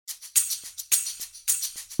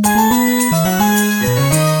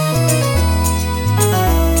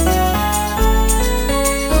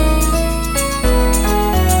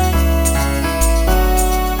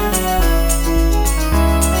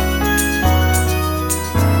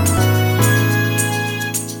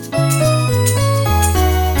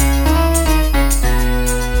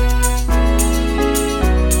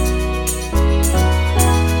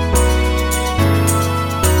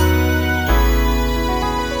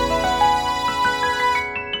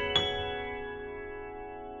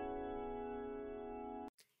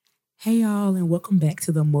Hey y'all, and welcome back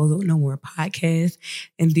to the Muzzled No More podcast.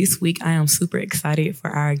 And this week I am super excited for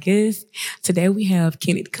our guest. Today we have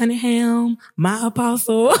Kenneth Cunningham, my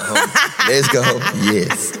apostle. Let's go.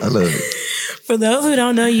 Yes, I love it. For those who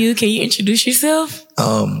don't know you, can you introduce yourself?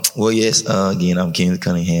 Yes. Again, I'm Kenneth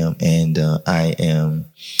Cunningham, and I am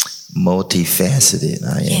multifaceted.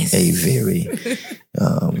 I am a very,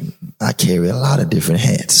 I carry a lot of different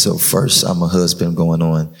hats. So first, I'm a husband going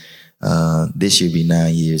on. This year will be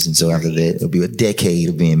 9 years, and so after that, it'll be a decade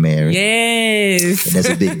of being married. Yes. And that's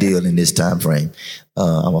a big deal in this time frame.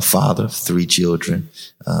 I'm a father of 3 children,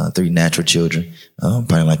 3 natural children,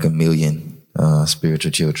 probably like 1 million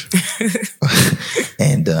spiritual children.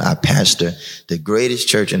 And I pastor the greatest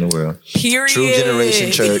church in the world. Period. True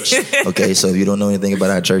Generation Church. Okay, so if you don't know anything about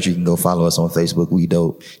our church, you can go follow us on Facebook. We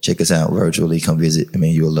dope. Check us out virtually. Come visit. I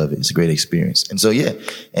mean, you'll love it. It's a great experience. And so, yeah.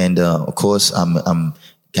 And of course, I'm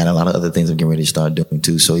got a lot of other things I'm getting ready to start doing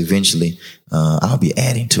too. So eventually, I'll be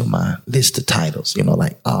adding to my list of titles,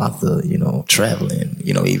 like author, traveling,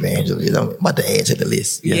 evangelist. I'm about to add to the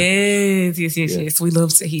list. Yeah. Yes. We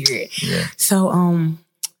love to hear it. Yeah. So,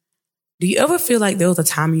 do you ever feel like there was a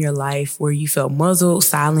time in your life where you felt muzzled,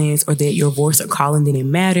 silenced, or that your voice or calling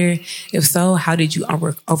didn't matter? If so, how did you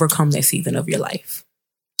overcome that season of your life?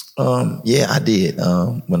 Yeah, I did.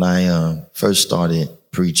 When I first started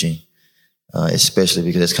preaching, especially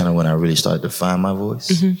because that's kind of when I really started to find my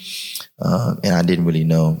voice. Mm-hmm. And I didn't really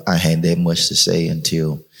know I had that much to say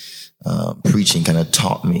until preaching kind of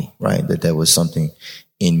taught me, right, that there was something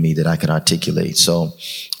in me that I could articulate. So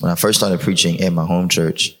when I first started preaching at my home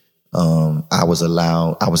church, I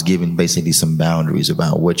was given basically some boundaries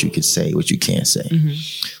about what you could say, what you can't say. Mm-hmm.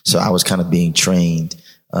 So I was kind of being trained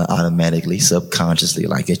automatically, subconsciously,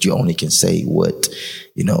 like that you only can say what,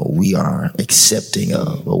 we are accepting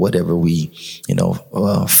of, or whatever we,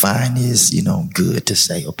 find is, good to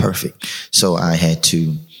say or perfect. So I had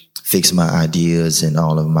to fix my ideas and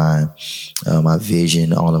all of my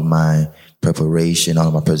vision, all of my preparation, all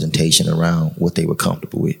of my presentation around what they were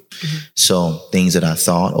comfortable with. Mm-hmm. So things that I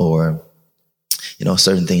thought, or,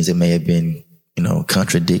 certain things that may have been,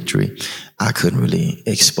 contradictory, I couldn't really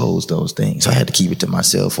expose those things. So I had to keep it to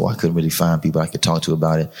myself, or I couldn't really find people I could talk to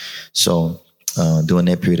about it. So during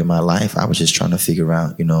that period of my life, I was just trying to figure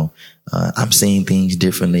out, I'm seeing things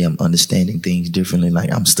differently. I'm understanding things differently.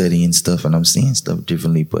 Like I'm studying stuff and I'm seeing stuff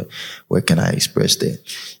differently, but where can I express that?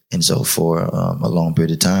 And so for a long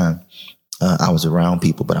period of time, I was around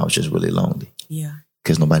people, but I was just really lonely. Yeah.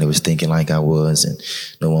 Because nobody was thinking like I was, and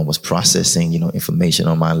no one was processing, information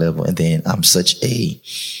on my level. And then I'm such a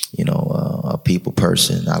people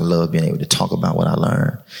person. I love being able to talk about what I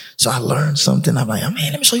learned. So I learned something. I'm like, oh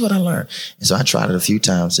man, let me show you what I learned. And so I tried it a few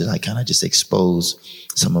times to kind of just expose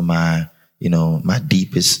some of my, my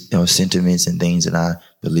deepest sentiments and things that I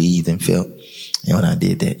believed and felt. And when I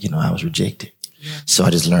did that, I was rejected. Yeah. So I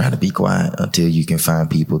just learned how to be quiet until you can find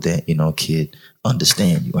people that, could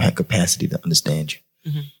understand you or have capacity to understand you.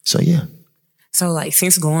 Mm-hmm. So, yeah. So,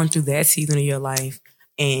 since going through that season of your life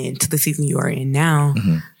and to the season you are in now,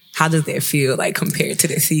 mm-hmm. How does that feel compared to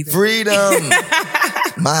that season? Freedom.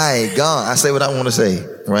 My God. I say what I want to say,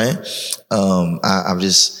 right? I'm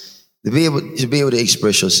just to be able to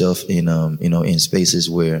express yourself in, in spaces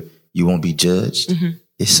where you won't be judged. Mm-hmm.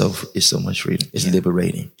 It's so much freedom. It's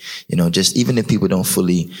liberating. Just even if people don't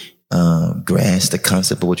fully grasp the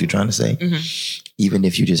concept of what you're trying to say, mm-hmm. Even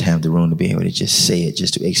if you just have the room to be able to just say it,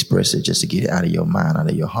 just to express it, just to get it out of your mind, out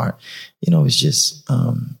of your heart, it's just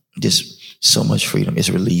so much freedom.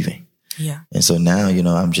 It's relieving. Yeah. And so now,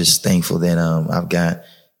 I'm just thankful that I've got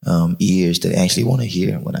ears that actually want to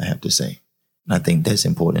hear what I have to say. And I think that's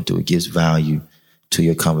important too. It gives value to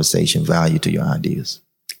your conversation, value to your ideas.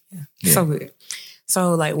 Yeah. So good.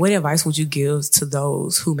 So, what advice would you give to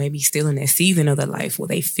those who may be still in that season of their life where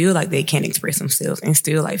they feel like they can't express themselves and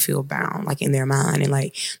still, feel bound, in their mind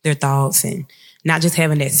and, their thoughts, and not just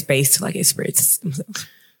having that space to, express themselves?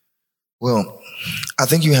 Well, I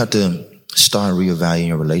think you have to start reevaluating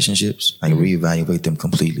your relationships, mm-hmm. reevaluate them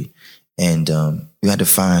completely. And you have to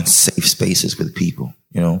find safe spaces with people,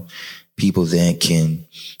 people that can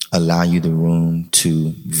allow you the room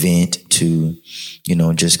to vent, to,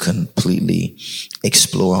 just completely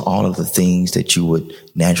explore all of the things that you would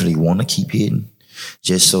naturally want to keep hidden,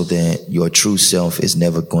 just so that your true self is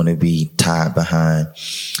never going to be tied behind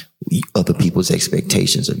other people's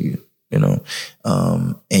expectations of you,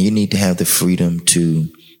 and you need to have the freedom to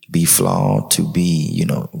be flawed, to be,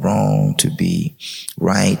 wrong, to be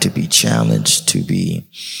right, to be challenged, to be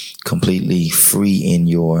completely free in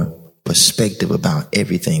your perspective about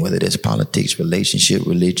everything, whether it's politics, relationship,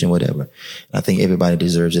 religion, whatever. And I think everybody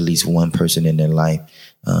deserves at least one person in their life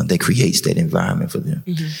that creates that environment for them.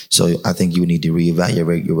 So I think you need to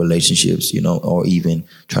reevaluate your relationships, or even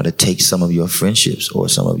try to take some of your friendships or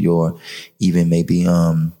some of your, even maybe,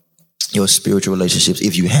 your spiritual relationships,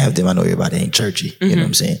 if you have them. I know everybody ain't churchy, you know what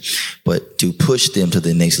I'm saying? But to push them to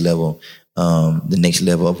the next level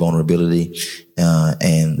of vulnerability,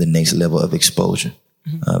 and the next level of exposure.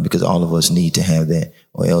 Because all of us need to have that,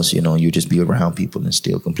 or else, you just be around people and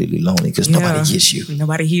still completely lonely because nobody gets you.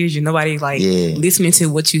 Nobody hears you. Nobody listening to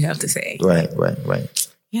what you have to say. Right.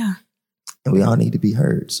 Yeah. And we all need to be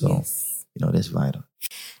heard. So, that's vital.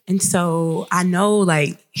 And so I know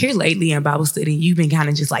here lately in Bible study, you've been kind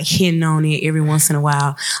of just hitting on it every once in a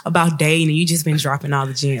while about dating, and you just been dropping all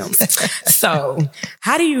the gems. So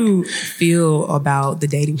how do you feel about the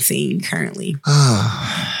dating scene currently?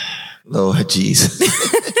 Lord Jesus.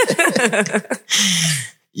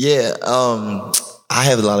 Yeah. I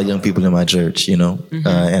have a lot of young people in my church, and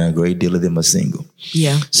a great deal of them are single.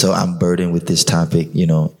 Yeah. So I'm burdened with this topic,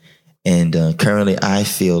 and currently I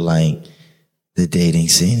feel like the dating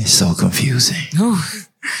scene is so confusing.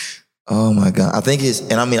 Oh my God. I think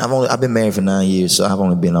I've been married for 9 years, so I've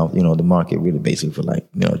only been off, the market really basically for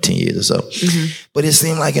 10 years or so. But it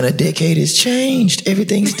seemed like in a decade it's changed.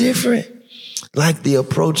 Everything's different. The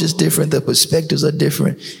approach is different. The perspectives are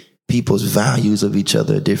different. People's values of each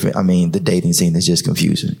other are different. The dating scene is just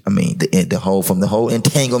confusing. From the whole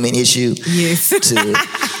entanglement issue yes. to,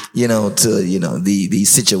 the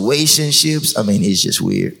situationships. It's just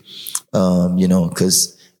weird.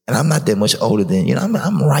 And I'm not that much older than,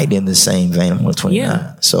 I'm right in the same vein. I'm only 29.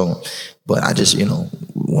 Yeah. So, but I just,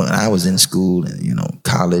 when I was in school and,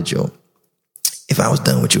 college, or if I was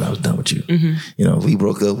done with you, I was done with you. If we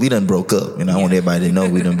broke up, we done broke up. I want everybody to know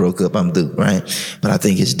we done broke up. I'm through, right? But I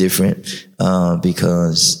think it's different,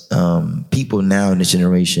 because, people now in this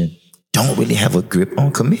generation don't really have a grip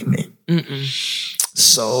on commitment.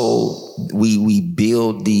 So we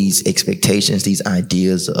build these expectations, these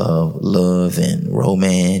ideas of love and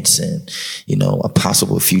romance and, a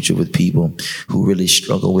possible future with people who really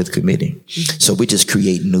struggle with committing. So we just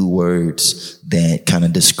create new words that kind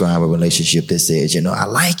of describe a relationship that says, I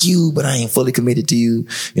like you, but I ain't fully committed to you.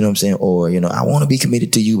 You know what I'm saying? Or, I want to be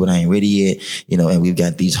committed to you, but I ain't ready yet. And we've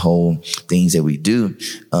got these whole things that we do,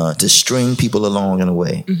 to string people along in a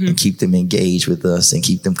way and keep them engaged with us and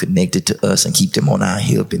keep them connected to us and keep them on our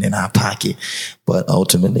hip and in our pocket. But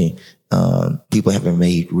ultimately, people haven't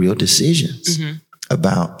made real decisions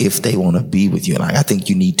about if they want to be with you. I think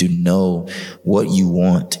you need to know what you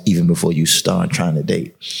want even before you start trying to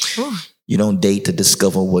date. You don't date to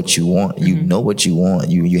discover what you want. You know what you want.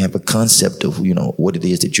 You have a concept of, what it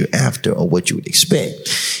is that you're after or what you would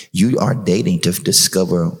expect. You are dating to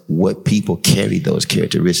discover what people carry those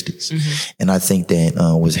characteristics. And I think that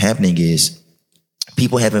what's happening is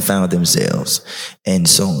people haven't found themselves. And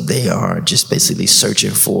so they are just basically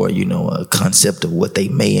searching for, a concept of what they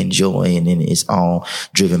may enjoy. And then it's all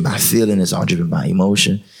driven by feeling. It's all driven by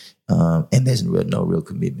emotion. And there's no real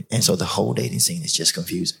commitment. And so the whole dating scene is just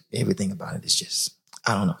confusing. Everything about it is just,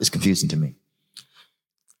 I don't know. It's confusing to me.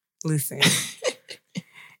 Listen.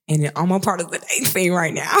 And I'm a part of the dating scene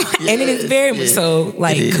right now. And it is very much so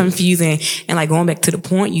confusing. And going back to the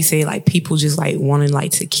point you say, people just wanting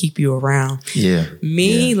to keep you around. Yeah.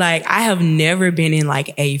 Me, I have never been in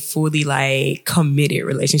a fully committed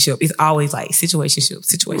relationship. It's always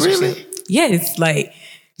situationship. Really? Yes.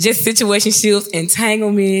 Just situationships,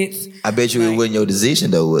 entanglements. I bet you it wasn't your decision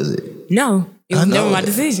though, was it? No. It was never my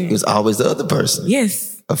decision. It was always the other person.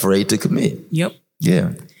 Yes. Afraid to commit. Yep.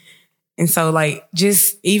 Yeah. And so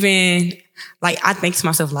just even I think to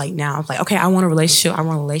myself now, okay, I want a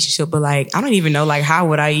relationship, but I don't even know how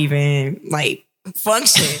would I even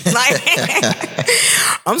function.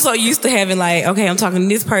 I'm so used to having okay, I'm talking to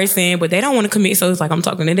this person, but they don't want to commit, so it's I'm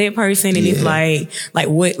talking to that person, and it's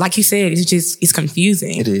what, like you said, it's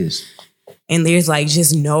confusing. It is. And there's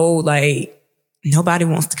just no nobody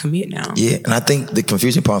wants to commit now. Yeah, and I think the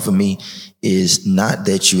confusing part for me is not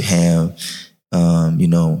that you have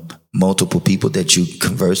multiple people that you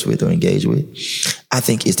converse with or engage with. I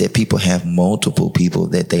think it's that people have multiple people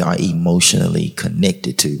that they are emotionally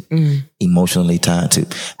connected to, emotionally tied to.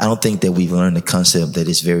 I don't think that we've learned the concept that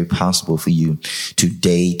it's very possible for you to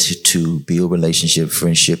date, to build relationship,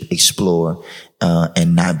 friendship, explore,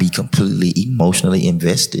 and not be completely emotionally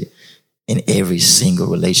invested in every single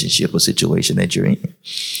relationship or situation that you're in.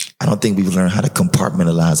 I don't think we've learned how to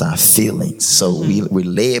compartmentalize our feelings. So we're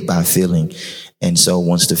led by feeling And so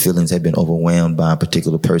once the feelings have been overwhelmed by a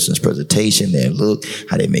particular person's presentation, their look,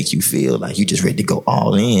 how they make you feel, like you just ready to go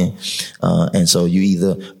all in. And so you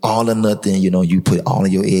either all or nothing, you put all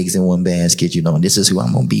of your eggs in one basket, and this is who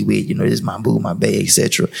I'm going to be with, this is my boo, my bae,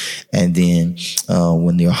 etc. And then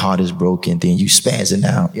when your heart is broken, then you spazzing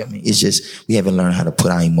out. It's just, we haven't learned how to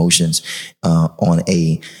put our emotions on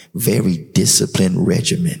a very disciplined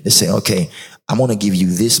regimen to say, okay, I'm going to give you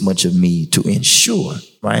this much of me to ensure,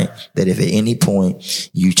 right, that if at any point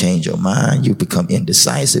you change your mind, you become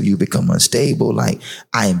indecisive, you become unstable, like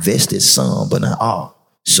I invested some, but not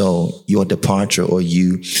all. So your departure or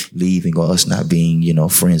you leaving or us not being,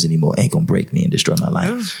 friends anymore ain't going to break me and destroy my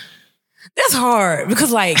life. That's hard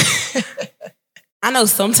because like, I know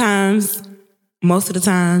sometimes, most of the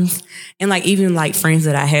times, and like even like friends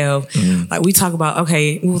that I have, like we talk about,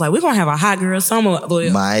 okay, we was like, we're going to have a hot girl summer.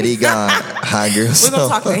 Mighty God, hot girl summer. We're going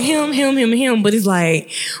to talk to him. But it's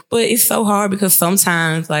like, but it's so hard because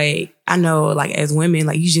sometimes like, I know like as women,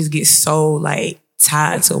 like you just get so like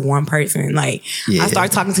tied to one person. Like I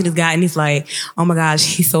start talking to this guy and it's like, oh my gosh,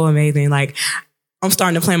 he's so amazing. Like, I'm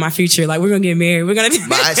starting to plan my future. Like, we're going to get married. We're going to do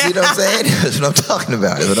I see what I'm saying? That's what I'm talking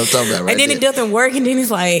about. That's what I'm talking about right And then there. it doesn't work. And then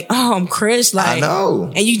it's like, oh, I'm crushed. Like, I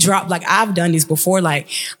know. And you drop, like, I've done this before. Like,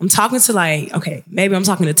 I'm talking to like, okay, maybe I'm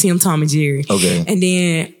talking to Tim, Tom, and Jerry. Okay. And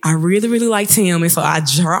then I really, really like Tim. And so I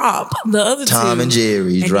drop the other two. Tom and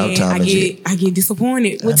Jerry. You drop Tom and Jerry. I get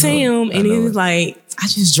disappointed with Tim. And then it's like, I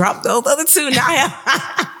just dropped those other two. Now I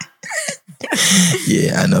have...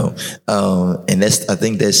 Yeah, I know. And I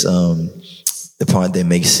think that's the part that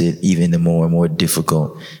makes it even more and more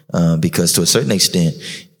difficult, because to a certain extent,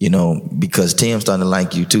 because Tim's starting to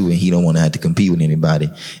like you too, and he don't want to have to compete with anybody.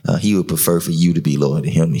 He would prefer for you to be loyal to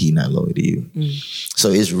him, and he not loyal to you. So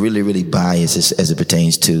it's really, really biased as it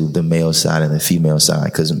pertains to the male side and the female side,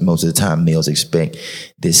 because most of the time males expect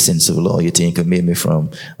this sense of loyalty and commitment from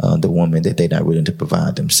the woman that they're not willing to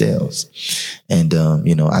provide themselves. And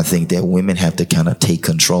I think that women have to kind of take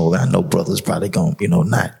control. I know brothers probably gonna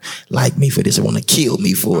not like me for this or want to kill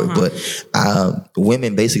me for it, but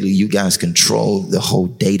women, basically, you guys control the whole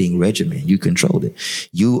dating regimen. You control it.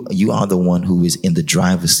 You are the one who is in the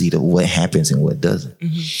driver's seat of what happens and what doesn't.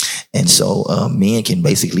 And so men can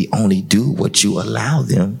basically only do what you allow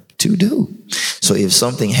them to do. So if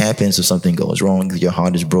something happens or something goes wrong, your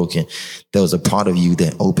heart is broken, there was a part of you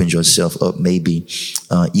that opened yourself up maybe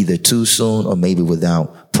either too soon or maybe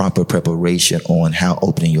without proper preparation on how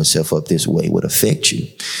opening yourself up this way would affect you.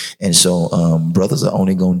 And so brothers are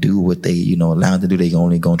only going to do what they, allow them to do. They're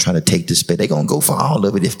only going to try to take the space. They're going to go for all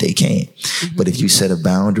of it if they can. But if you set a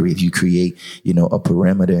boundary, if you create, a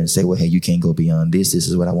perimeter and say, well, hey, you can't go beyond this. This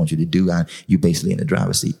is what I want you to do. You basically in the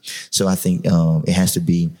driver's seat. So I think it has to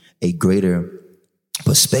be a greater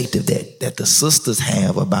perspective that the sisters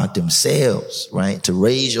have about themselves, right? To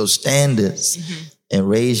raise your standards and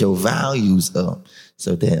raise your values up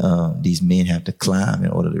so that these men have to climb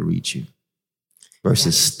in order to reach you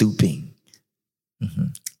versus stooping.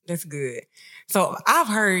 That's good. So I've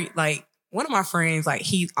heard like one of my friends, like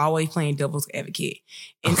he's always playing devil's advocate.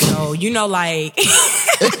 And so, like,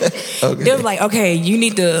 they're like, okay, you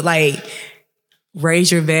need to like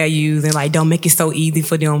raise your values and like don't make it so easy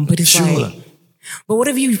for them. But it's like, but what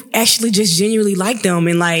if you actually just genuinely like them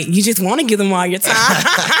and like you just want to give them all your time?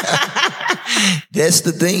 That's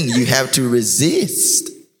the thing. You have to resist.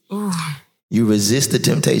 Ooh. You resist the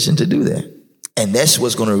temptation to do that. And that's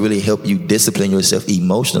what's going to really help you discipline yourself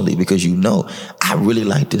emotionally, because I really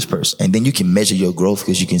like this person. And then you can measure your growth,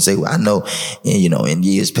 because you can say, well, I know, in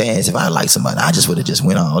years past, if I liked somebody, I just would have just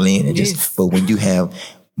went all in and but when you have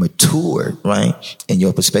matured, right, and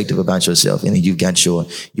your perspective about yourself, and then you've got your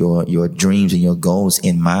dreams and your goals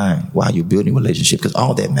in mind while you're building a relationship, because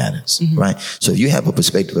all that matters, right? So if you have a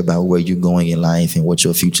perspective about where you're going in life and what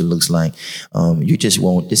your future looks like, you just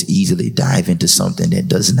won't just easily dive into something that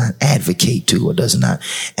does not advocate to or does not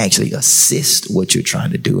actually assist what you're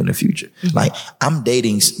trying to do in the future. Like, I'm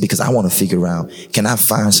dating because I want to figure out, can I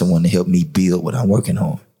find someone to help me build what I'm working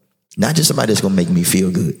on? Not just somebody that's going to make me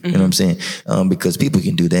feel good. You know what I'm saying? Because people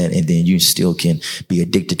can do that, and then you still can be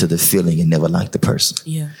addicted to the feeling and never like the person.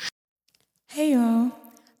 Yeah. Hey, y'all.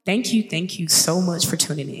 Thank you so much for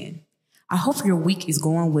tuning in. I hope your week is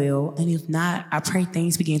going well, and if not, I pray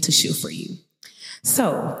things begin to shift for you.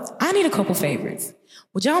 So, I need a couple favorites.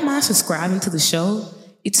 Would y'all mind subscribing to the show?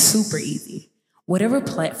 It's super easy. Whatever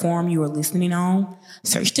platform you are listening on,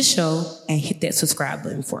 search the show and hit that subscribe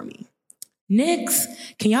button for me. Next,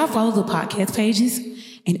 can y'all follow the podcast pages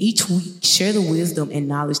and each week share the wisdom and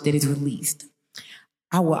knowledge that is released?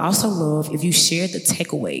 I would also love if you share the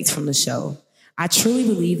takeaways from the show. I truly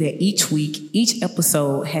believe that each week, each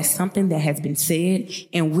episode has something that has been said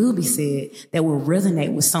and will be said that will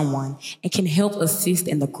resonate with someone and can help assist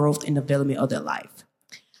in the growth and development of their life.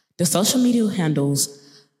 The social media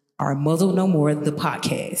handles are Muzzle No More, the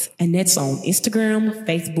podcast, and that's on Instagram,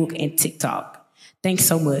 Facebook, and TikTok. Thanks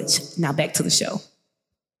so much. Now back to the show.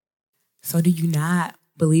 So do you not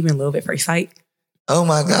believe in love at first sight? Oh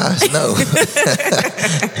my gosh, no.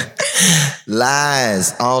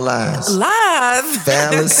 Lies, all lies. Lies.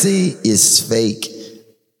 Fallacy is fake.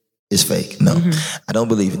 It's fake. No, I don't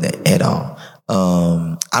believe in that at all.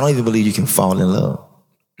 I don't even believe you can fall in love.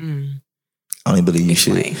 I don't even believe you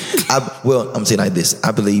should. I'm saying like this.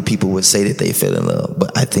 I believe people would say that they fell in love,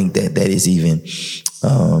 but I think that is even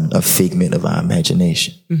a figment of our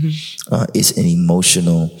imagination. It's an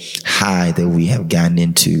emotional high that we have gotten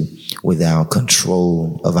into without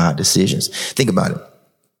control of our decisions. Think about it.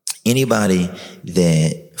 Anybody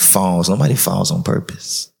that falls, nobody falls on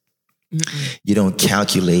purpose. You don't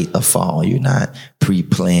calculate a fall. You're not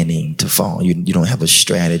pre-planning to fall. You don't have a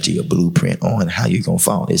strategy, a blueprint on how you're going to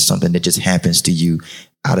fall. It's something that just happens to you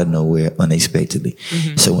out of nowhere, unexpectedly.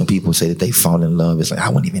 So when people say that they fall in love, it's like, I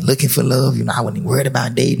wasn't even looking for love. I wasn't even worried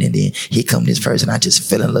about dating. And then here come this person. I just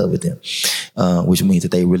fell in love with them, which means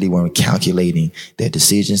that they really weren't calculating their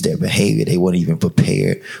decisions, their behavior. They weren't even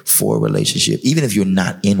prepared for a relationship. Even if you're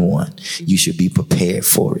not in one, you should be prepared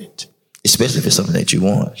for it, especially if it's something that you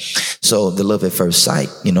want. So the love at first sight,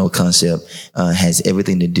 concept has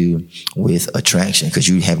everything to do with attraction, because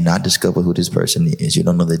you have not discovered who this person is. You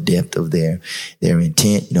don't know the depth of their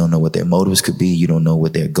intent. You don't know what their motives could be. You don't know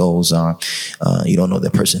what their goals are. You don't know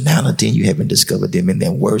their personality. You haven't discovered them in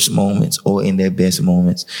their worst moments or in their best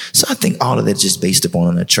moments. So I think all of that is just based upon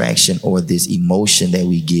an attraction, or this emotion that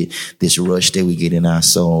we get, this rush that we get in our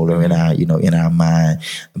soul or in our, in our mind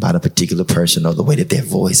about a particular person, or the way that their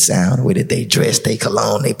voice sounds, the way that they dress, they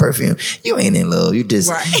cologne, they perfume. You ain't in love. You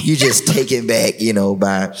just taken back,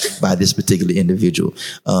 by this particular individual.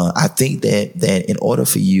 I think that in order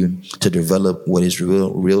for you to develop what is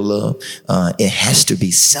real love, it has to be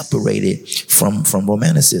separated from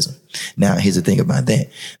romanticism. Now, here's the thing about that.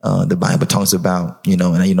 The Bible talks about, and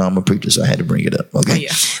I'm a preacher, so I had to bring it up. Okay.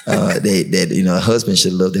 That a husband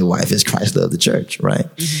should love their wife as Christ loved the church, right?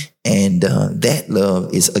 And that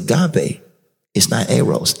love is agape. It's not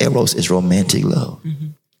eros. Eros is romantic love.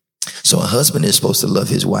 So a husband is supposed to love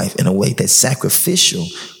his wife in a way that's sacrificial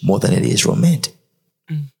more than it is romantic.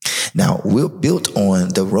 Now, we're built on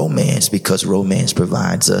the romance because romance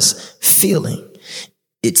provides us feeling.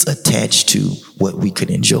 It's attached to what we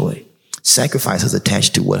could enjoy. Sacrifice is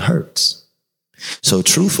attached to what hurts. So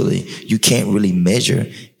truthfully, you can't really measure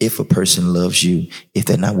if a person loves you if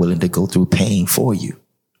they're not willing to go through pain for you.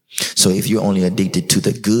 So if you're only addicted to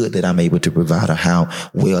the good that I'm able to provide, or how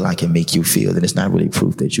well I can make you feel, then it's not really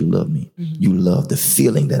proof that you love me. You love the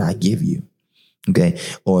feeling that I give you. Okay.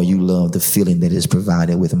 Or you love the feeling that is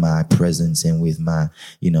provided with my presence and with my,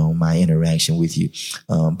 my interaction with you.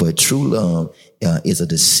 But true love is a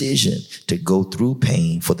decision to go through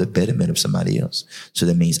pain for the betterment of somebody else. So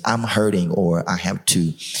that means I'm hurting, or I have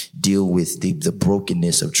to deal with the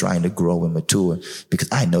brokenness of trying to grow and mature, because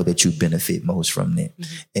I know that you benefit most from that.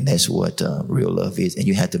 And that's what real love is. And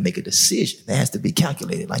you have to make a decision. That has to be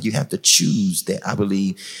calculated. Like, you have to choose that. I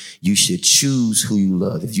believe you should choose who you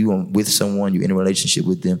love. If you are with someone, you're in a relationship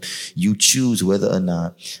with them, you choose whether or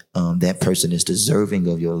not that person is deserving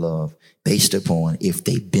of your love based upon if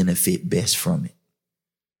they benefit best from it.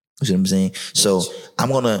 You see what I'm saying? So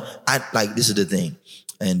this is the thing.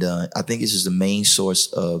 And I think this is the main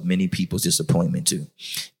source of many people's disappointment too,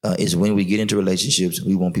 is when we get into relationships,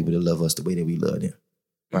 we want people to love us the way that we love them.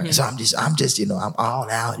 Right. So I'm just, I'm all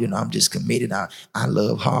out, I'm just committed. I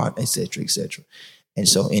love hard, et cetera, et cetera. And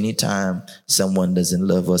so anytime someone doesn't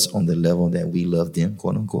love us on the level that we love them,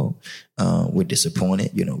 quote unquote, we're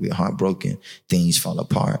disappointed, we're heartbroken, things fall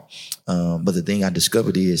apart. But the thing I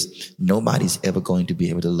discovered is nobody's ever going to be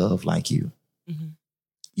able to love like you.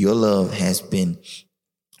 Your love has been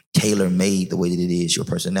tailor-made the way that it is. Your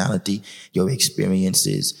personality, your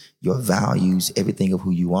experiences, your values, everything of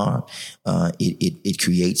who you are. It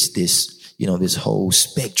creates this, this whole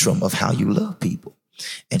spectrum of how you love people.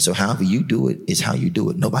 And so however you do it is how you do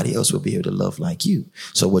it. Nobody else will be able to love like you.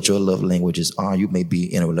 So what your love languages are, you may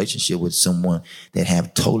be in a relationship with someone that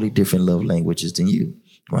have totally different love languages than you,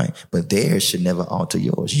 right? But theirs should never alter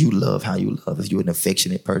yours. You love how you love. If you're an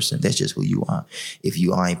affectionate person, that's just who you are. If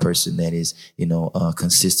you are a person that is,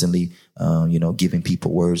 consistently, giving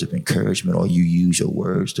people words of encouragement, or you use your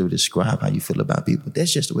words to describe how you feel about people,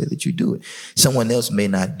 that's just the way that you do it. Someone else may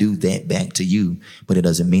not do that back to you, but it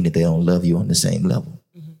doesn't mean that they don't love you on the same level.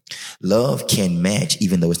 Love can match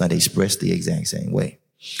even though it's not expressed the exact same way.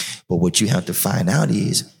 But what you have to find out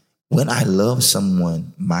is when I love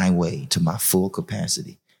someone my way to my full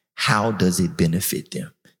capacity, how does it benefit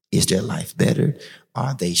them? Is their life better?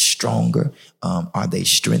 Are they stronger? Are they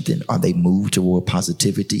strengthened? Are they moved toward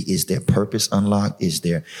positivity? Is their purpose unlocked?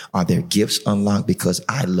 Are their gifts unlocked? Because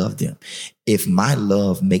I love them. If my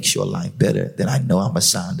love makes your life better, then I know I'm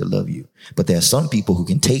assigned to love you. But there are some people who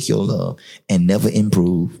can take your love and never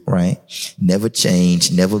improve, right? Never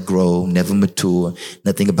change, never grow, never mature.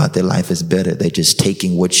 Nothing about their life is better. They're just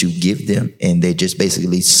taking what you give them and they're just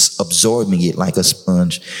basically absorbing it like a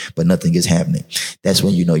sponge, but nothing is happening. That's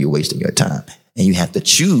when you know you're wasting your time. And you have to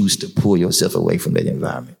choose to pull yourself away from that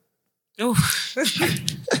environment. Oh.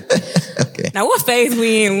 Okay. Now, what phase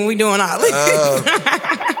we in when we doing all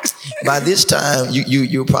this? By this time,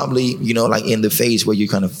 you're probably, like in the phase where you're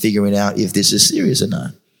kind of figuring out if this is serious or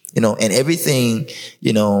not. And everything,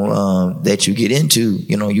 that you get into,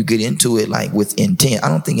 you get into it like with intent. I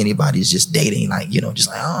don't think anybody's just dating like, just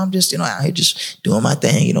like, oh, I'm just, out here just doing my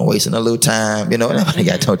thing, wasting a little time, nobody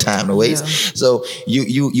got no time to waste. Yeah. So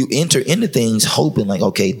you enter into things hoping like,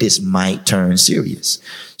 okay, this might turn serious.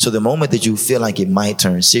 So the moment that you feel like it might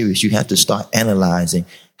turn serious, you have to start analyzing,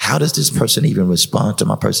 how does this person even respond to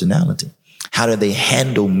my personality? How do they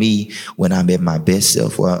handle me when I'm at my best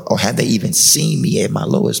self? Or have they even seen me at my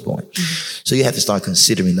lowest point? Mm-hmm. So you have to start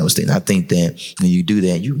considering those things. I think that when you do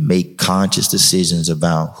that, you make conscious decisions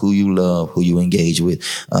about who you love, who you engage with.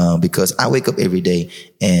 Because I wake up every day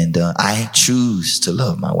and I choose to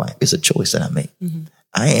love my wife. It's a choice that I make. Mm-hmm.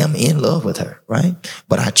 I am in love with her, right?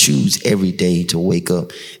 But I choose every day to wake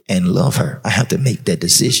up and love her. I have to make that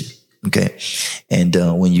decision. Okay. And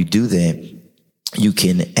when you do that, you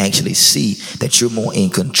can actually see that you're more in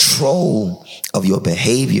control of your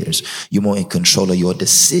behaviors. You're more in control of your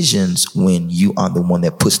decisions when you are the one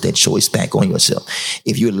that puts that choice back on yourself.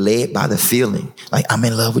 If you're led by the feeling, like I'm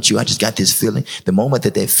in love with you, I just got this feeling. The moment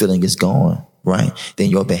that feeling is gone, right, then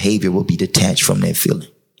your behavior will be detached from that feeling.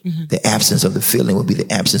 Mm-hmm. The absence of the feeling will be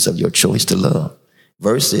the absence of your choice to love.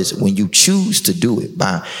 Versus when you choose to do it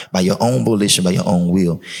by your own volition, by your own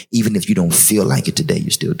will, even if you don't feel like it today, you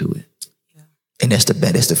still do it. And that's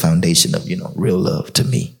the foundation of, real love to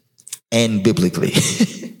me and biblically.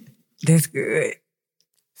 That's good.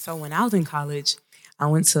 So when I was in college, I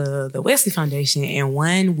went to the Wesley Foundation, and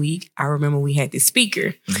one week I remember we had this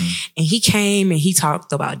speaker, mm-hmm. and he came and he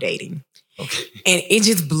talked about dating. Okay. And it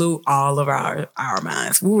just blew all of our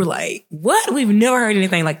minds. We were like, what? We've never heard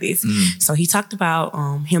anything like this. Mm-hmm. So he talked about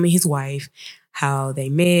him and his wife, how they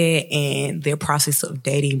met and their process of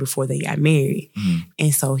dating before they got married. Mm-hmm.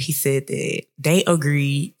 And so he said that they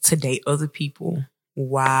agreed to date other people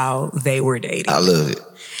while they were dating. I love it.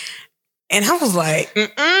 And I was like,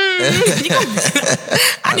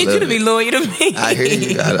 I need you to be loyal to me. I hear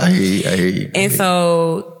you. I hear you. And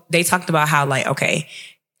so they talked about how like, okay,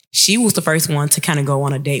 she was the first one to kind of go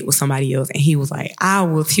on a date with somebody else. And he was like, I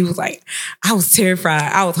was terrified.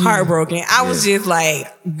 I was heartbroken. I was just like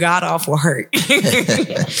god awful hurt.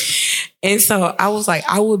 And so I was like,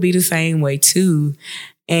 I would be the same way too.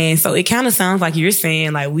 And so it kind of sounds like you're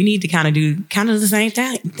saying like, we need to kind of do kind of the same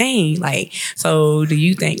thing. Like, so do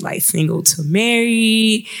you think like single to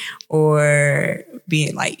married or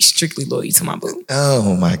being like strictly loyal to my boo?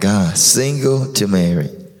 Oh my God. Single to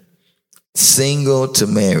married. Single to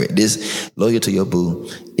married. This loyal to your boo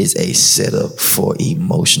is a setup for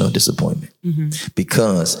emotional disappointment, mm-hmm.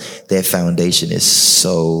 because that foundation is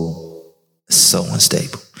so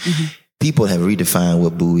unstable. Mm-hmm. People have redefined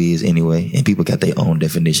what boo is anyway, and people got their own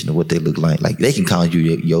definition of what they look like. Like they can call you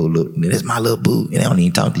your look, that's my little boo, and they don't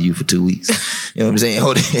even talk to you for 2 weeks. You know what I'm saying?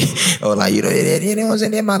 Or like, you know what I'm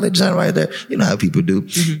saying? That's my little son right there. You know how people do.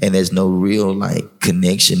 Mm-hmm. And there's no real like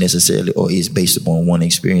connection necessarily, or it's based upon one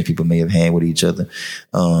experience people may have had with each other.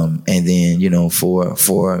 And then,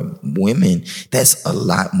 for women, that's a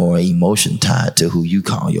lot more emotion tied to who you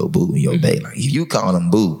call your boo and your mm-hmm. babe. Like if you call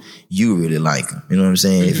them boo, you really like them. You know what I'm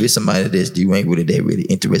saying? Mm-hmm. If it's somebody that you ain't really that really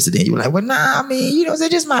interested in, you're like, well, nah, I mean, they're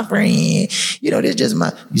just my friend. This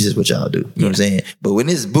just what y'all do. You know what I'm saying? But when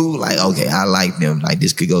it's boo, like, okay, I like them. Like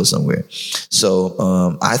this could go somewhere.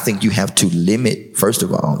 So I think you have to limit, first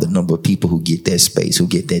of all, the number of people who get that space, who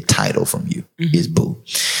get that title from you mm-hmm. is boo.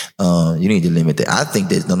 You need to limit that. I think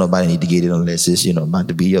that nobody need to get it unless it's, about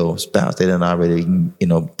to be your spouse. They done already,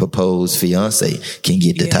 proposed fiance can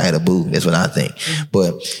get the title boo. That's what I think. Mm-hmm.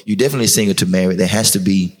 But you definitely single to married. There has to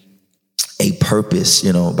be a purpose,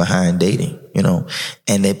 behind dating,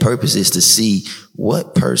 and that purpose is to see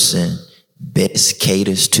what person best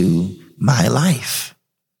caters to my life.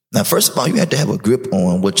 Now, first of all, you have to have a grip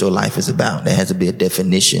on what your life is about. There has to be a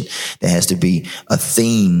definition. There has to be a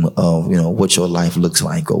theme of, what your life looks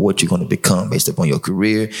like or what you're going to become based upon your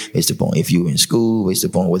career, based upon if you're in school, based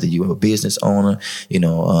upon whether you're a business owner,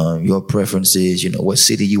 your preferences, what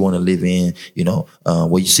city you want to live in,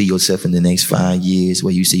 where you see yourself in the next 5 years,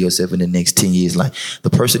 where you see yourself in the next 10 years. Like, the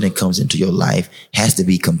person that comes into your life has to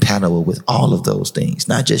be compatible with all of those things,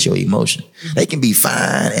 not just your emotion. They can be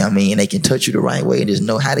fine. They can touch you the right way and just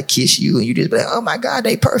know how to kiss you, and you just be like, oh my God,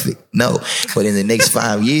 they perfect. No, but in the next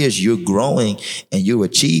 5 years, you're growing and you're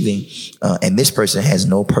achieving, and this person has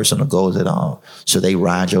no personal goals at all. So they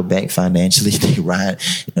ride your back financially. They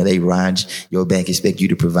ride your back, expect you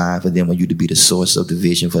to provide for them, or you to be the source of the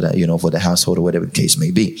vision for the, for the household or whatever the case may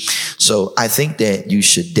be. So I think that you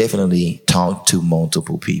should definitely talk to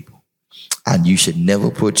multiple people. And you should never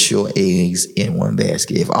put your eggs in one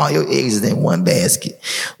basket. If all your eggs is in one basket,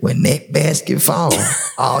 when that basket falls,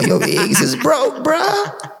 all your eggs is broke,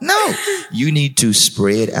 bruh. No. You need to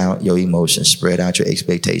spread out your emotions, spread out your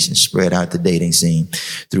expectations, spread out the dating scene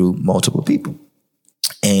through multiple people.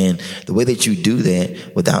 And the way that you do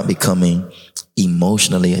that without becoming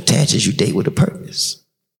emotionally attached is you date with a purpose.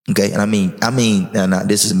 Okay. And I mean, now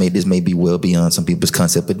this may be well beyond some people's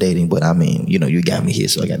concept of dating, but you got me here.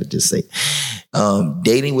 So I got to just say,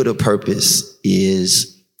 dating with a purpose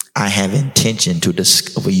is I have intention to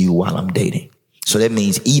discover you while I'm dating. So that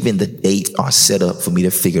means even the dates are set up for me to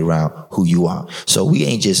figure out who you are. So we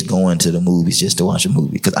ain't just going to the movies just to watch a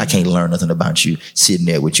movie, because I can't learn nothing about you sitting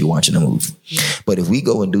there with you watching a movie. Yeah. But if we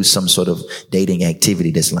go and do some sort of dating activity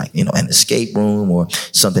that's like, an escape room, or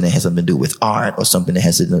something that has something to do with art, or something that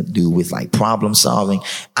has to do with like problem solving,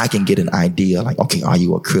 I can get an idea like, okay, are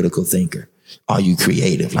you a critical thinker? Are you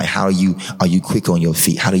creative? Like, are you quick on your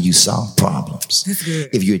feet? How do you solve problems?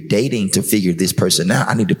 If you're dating to figure this person out,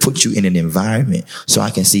 I need to put you in an environment so I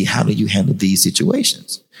can see how do you handle these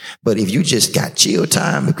situations. But if you just got chill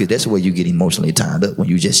time, because that's where you get emotionally tied up, when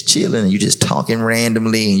you're just chilling and you're just talking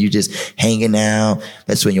randomly and you're just hanging out,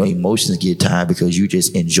 that's when your emotions get tired, because you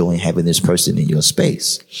just enjoy having this person in your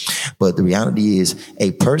space. But the reality is,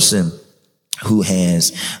 a person who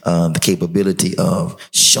has the capability of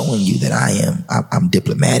showing you that I'm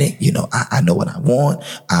diplomatic. I know what I want.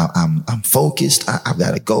 I'm focused. I've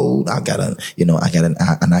got a goal. I got an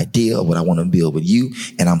idea of what I want to build with you.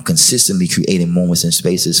 And I'm consistently creating moments and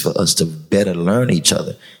spaces for us to better learn each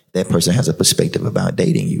other. That person has a perspective about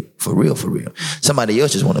dating you. For real, for real. Somebody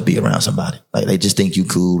else just want to be around somebody. Like, they just think you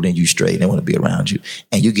cool and you straight and they want to be around you.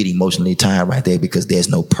 And you get emotionally tired right there, because there's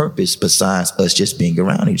no purpose besides us just being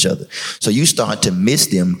around each other. So you start to miss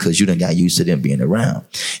them because you done got used to them being around.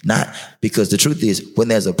 Not because the truth is, when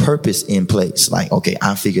there's a purpose in place, like, okay,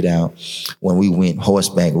 I figured out when we went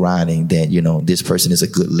horseback riding that, this person is a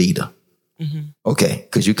good leader. Mm-hmm. Okay,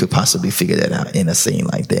 because you could possibly figure that out in a scene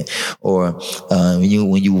like that. Or when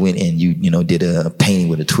you went and you did a painting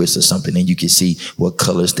with a twist or something, and you can see what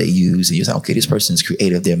colors they use, and you're like, okay, this person's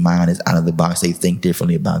creative, their mind is out of the box, they think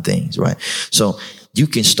differently about things, right? So you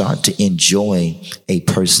can start to enjoy a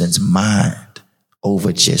person's mind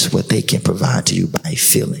over just what they can provide to you by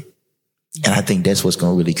feeling. And I think that's what's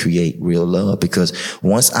going to really create real love, because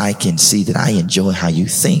once I can see that I enjoy how you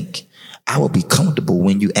think, I will be comfortable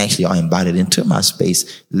when you actually are invited into my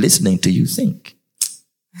space, listening to you think.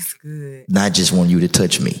 That's good. Not just want you to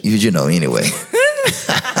touch me, anyway.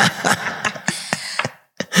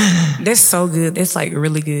 That's so good. That's like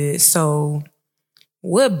really good. So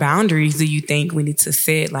what boundaries do you think we need to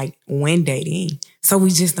set, like, when dating, so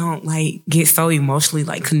we just don't like get so emotionally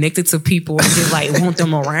like connected to people and just like want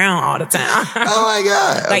them around all the time? Oh my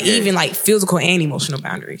God. Like, even like physical and emotional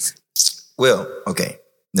boundaries. Well, okay.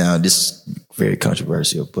 Now, this is very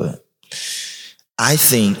controversial, but I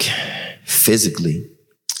think physically,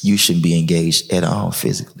 you shouldn't be engaged at all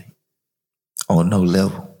physically. On no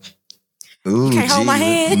level. Ooh, you can't hold my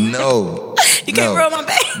hand? No. You can't rub my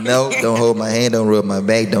back? No, don't hold my hand, don't rub my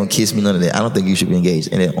back, don't kiss me, none of that. I don't think you should be engaged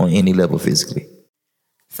in it on any level physically.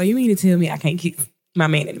 So you mean to tell me I can't kiss my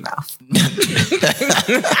man in the mouth?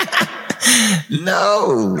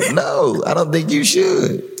 No, I don't think you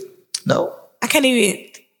should. No. I can't even...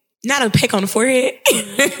 Not a peck on the forehead.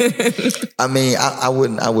 I mean, I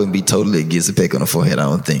wouldn't be totally against a peck on the forehead, I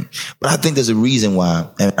don't think. But I think there's a reason why,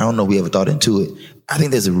 and I don't know if we ever thought into it. I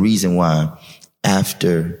think there's a reason why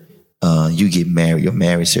after you get married, your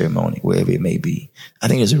marriage ceremony, wherever it may be, I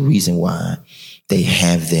think there's a reason why they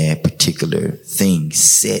have that particular thing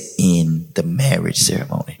set in the marriage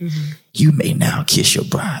ceremony. Mm-hmm. You may now kiss your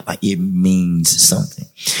bride. Like, it means something.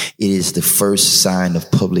 It is the first sign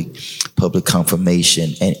of public confirmation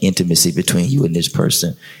and intimacy between you and this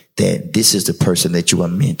person that this is the person that you are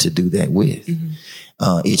meant to do that with.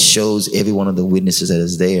 It shows every one of the witnesses that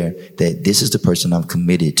is there that this is the person I'm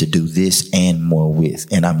committed to do this and more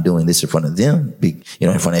with. And I'm doing this in front of them,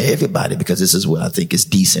 in front of everybody, because this is what I think is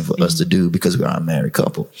decent for us to do because we are a married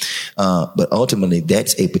couple. But ultimately,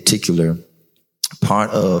 that's a particular part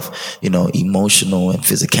of, emotional and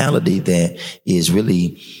physicality that is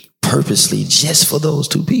really purposely just for those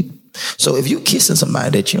two people. So if you kissing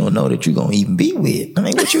somebody that you don't know that you're going to even be with,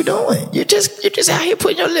 what you doing? You're just out here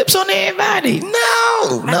putting your lips on everybody.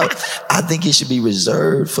 No. I think it should be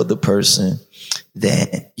reserved for the person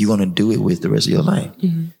that you're going to do it with the rest of your life.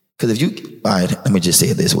 Because all right, let me just say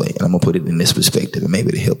it this way, and I'm going to put it in this perspective, and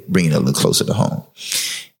maybe to help bring it a little closer to home.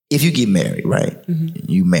 If you get married, right?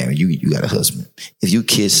 You married, you got a husband. If you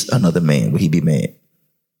kiss another man, would he be mad?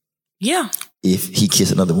 Yeah. If he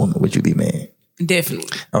kissed another woman, would you be mad?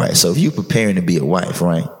 Definitely. All right. So if you're preparing to be a wife,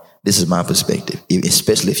 right? This is my perspective.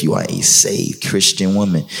 Especially if you are a saved Christian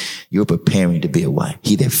woman, you're preparing to be a wife.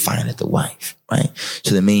 He that findeth a wife, right?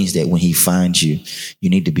 So that means that when he finds you, you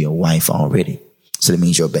need to be a wife already. So that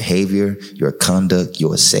means your behavior, your conduct,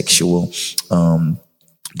 your sexual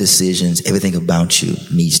decisions, everything about you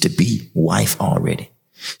needs to be wife already.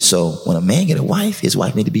 So when a man get a wife, his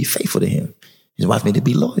wife need to be faithful to him. His wife need to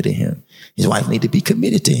be loyal to him. His wife need to be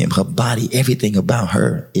committed to him. Her body, everything about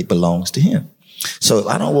her, it belongs to him. So if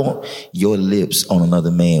I don't want your lips on another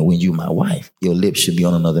man when you my wife, your lips should be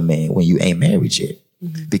on another man when you ain't married yet.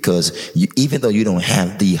 Because even though you don't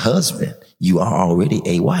have the husband, you are already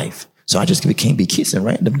a wife. So I just can't be kissing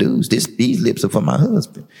random dudes. These lips are for my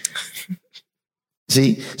husband.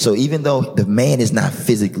 See? So even though the man is not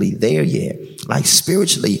physically there yet, like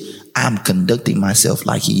spiritually, I'm conducting myself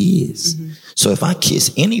like he is. So if I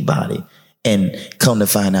kiss anybody and come to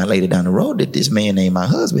find out later down the road that this man ain't my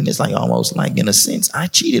husband, it's like almost like, in a sense, I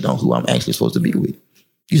cheated on who I'm actually supposed to be with.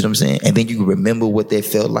 You know what I'm saying? And then you remember what that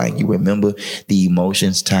felt like. You remember the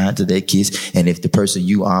emotions tied to that kiss. And if the person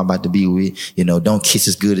you are about to be with, don't kiss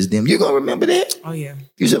as good as them, you're going to remember that. Oh, yeah.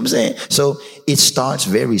 You know what I'm saying? So it starts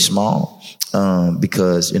very small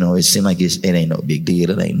because, it seems like it ain't no big deal.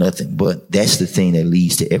 It ain't nothing. But that's the thing that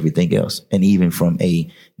leads to everything else. And even from a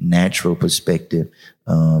natural perspective,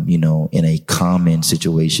 in a common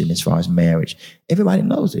situation as far as marriage, everybody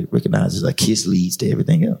knows it, recognizes a kiss leads to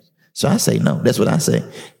everything else. So I say no. That's what I say.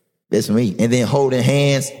 That's me. And then holding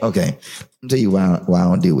hands. Okay. I'll tell you why I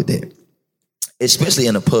don't deal with that. Especially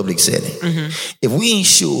in a public setting. If we ain't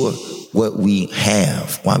sure what we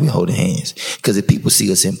have, why we holding hands? Because if people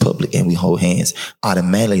see us in public and we hold hands,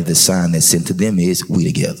 automatically the sign that's sent to them is we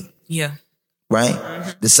together. Yeah.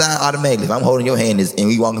 Right? The sign automatically, if I'm holding your hand and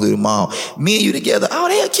we walking through the mall, me and you together, oh,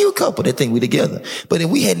 they're a cute couple. They think we together. But if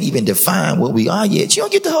we hadn't even defined what we are yet, you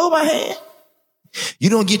don't get to hold my hand. You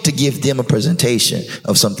don't get to give them a presentation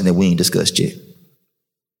of something that we ain't discussed yet.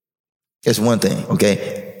 That's one thing,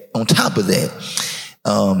 okay? On top of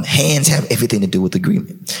that, hands have everything to do with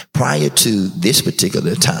agreement. Prior to this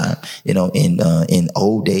particular time, in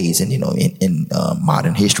old days and, in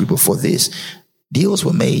modern history before this, deals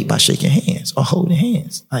were made by shaking hands or holding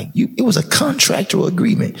hands. It was a contractual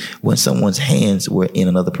agreement when someone's hands were in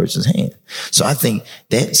another person's hand. So I think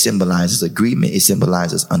that symbolizes agreement. It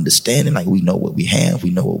symbolizes understanding. Like we know what we have. We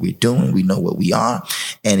know what we're doing. We know what we are.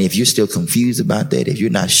 And if you're still confused about that, if you're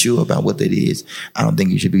not sure about what that is, I don't think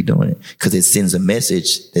you should be doing it because it sends a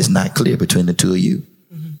message that's not clear between the two of you.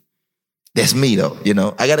 That's me though,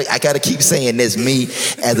 I gotta keep saying that's me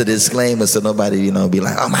as a disclaimer so nobody, be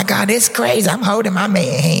like, oh my God, that's crazy. I'm holding my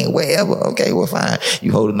man's hand wherever. Okay, well fine.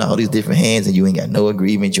 You holding all these different hands and you ain't got no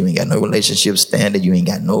agreement. You ain't got no relationship standard. You ain't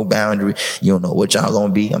got no boundary. You don't know what y'all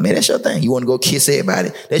gonna be. That's your thing. You want to go kiss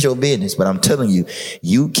everybody? That's your business. But I'm telling you,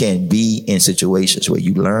 you can be in situations where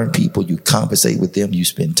you learn people, you conversate with them, you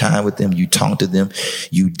spend time with them, you talk to them,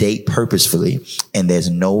 you date purposefully, and there's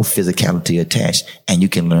no physicality attached, and you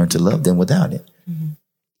can learn to love them without it.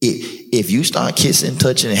 If you start kissing,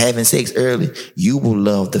 touching, and having sex early, you will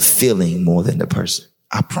love the feeling more than the person.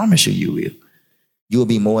 I promise you will. You will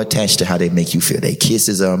be more attached to how they make you feel. Their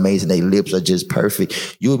kisses are amazing. Their lips are just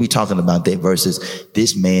perfect. You will be talking about that versus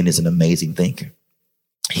this man is an amazing thinker.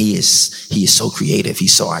 He is so creative.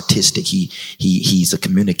 He's so artistic. He's a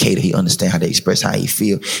communicator. He understands how to express how he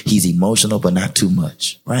feels. He's emotional, but not too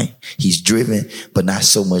much, right? He's driven, but not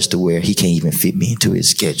so much to where he can't even fit me into his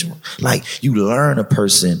schedule. Like you learn a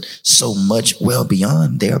person so much well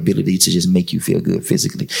beyond their ability to just make you feel good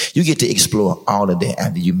physically. You get to explore all of that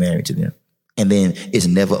after you married to them. And then it's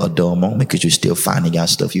never a dull moment because you're still finding out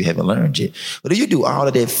stuff you haven't learned yet. But if you do all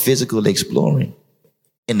of that physical exploring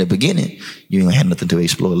in the beginning, you ain't gonna have nothing to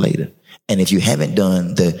explore later. And if you haven't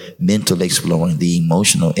done the mental exploring, the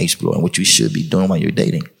emotional exploring, which you should be doing while you're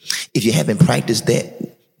dating, if you haven't practiced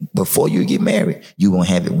that before you get married, you won't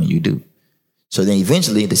have it when you do. So then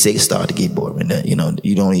eventually the sex starts to get boring. You know,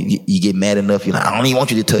 you get mad enough. You're like, I don't even want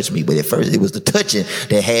you to touch me. But at first it was the touching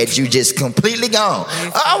that had you just completely gone.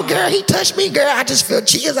 Oh, girl, he touched me, girl. I just feel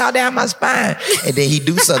chills all down my spine. And then he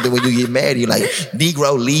do something when you get mad. You're like,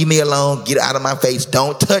 Negro, leave me alone. Get out of my face.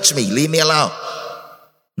 Don't touch me. Leave me alone.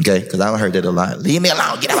 Okay, because I've heard that a lot. Leave me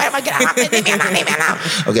alone. Get away from me. Get out of my face. Leave me alone. Leave me alone.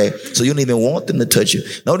 Okay, so you don't even want them to touch you.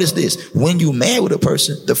 Notice this. When you're mad with a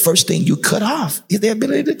person, the first thing you cut off is their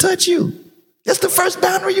ability to touch you. That's the first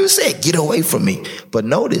boundary you set. Get away from me. But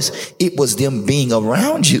notice, it was them being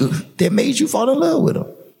around you that made you fall in love with them.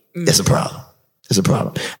 That's a problem. That's a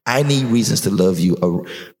problem. I need reasons to love you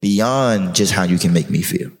beyond just how you can make me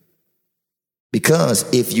feel.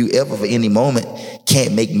 Because if you ever for any moment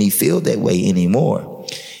can't make me feel that way anymore,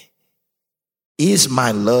 is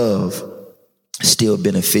my love still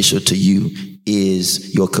beneficial to you?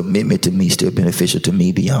 Is your commitment to me still beneficial to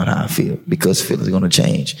me beyond how I feel? Because feelings are going to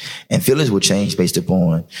change. And feelings will change based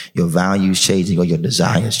upon your values changing or your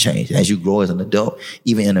desires change. As you grow as an adult,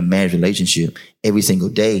 even in a marriage relationship, every single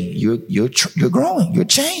day, you're growing, you're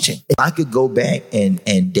changing. If I could go back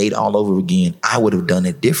and date all over again, I would have done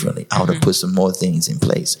it differently. I would have put some more things in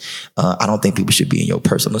place. I don't think people should be in your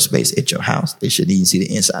personal space at your house. They shouldn't even see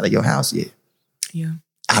the inside of your house yet. Yeah.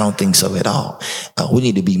 I don't think so at all. We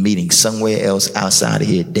need to be meeting somewhere else outside of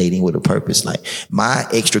here, dating with a purpose. Like my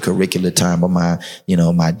extracurricular time or my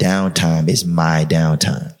downtime is my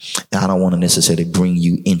downtime. And I don't want to necessarily bring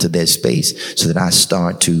you into that space so that I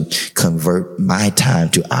start to convert my time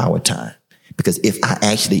to our time. Because if I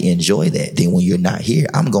actually enjoy that, then when you're not here,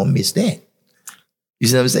 I'm going to miss that. You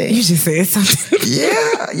see what I'm saying? You just said something.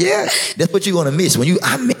 Yeah. That's what you're going to miss. When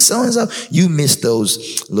I miss so-and-so, you miss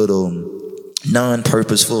those little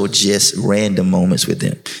non-purposeful, just random moments with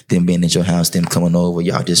them being at your house, them coming over,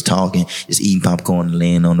 y'all just talking, just eating popcorn and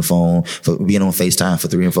laying on the phone, for being on FaceTime for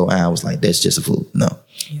 3 and 4 hours. Like, that's just a fool. No.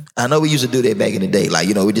 Yeah. I know we used to do that back in the day. Like,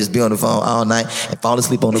 we just be on the phone all night and fall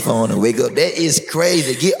asleep on the phone and wake up. That is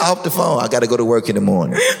crazy. Get off the phone. I got to go to work in the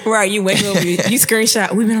morning. Right. You wake up, you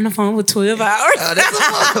screenshot. We've been on the phone for 12 hours.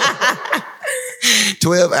 That's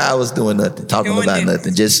 12 hours doing nothing, talking about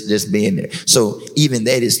nothing, just being there. So even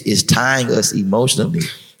that is tying us emotionally,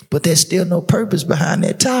 but there's still no purpose behind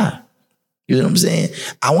that tie. You know what I'm saying?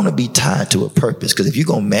 I want to be tied to a purpose, because if you're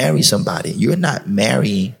going to marry somebody, you're not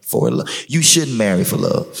marrying for love. You shouldn't marry for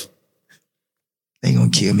love. They're going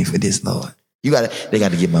to kill me for this, Lord. They got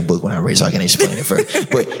to get my book when I read so I can explain it first.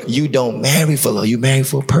 But you don't marry for love. You marry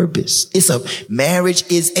for a purpose.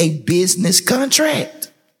 Marriage is a business contract.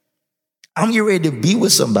 I'm getting ready to be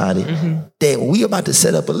with somebody that we about to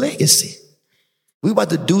set up a legacy. We about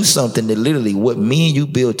to do something that literally what me and you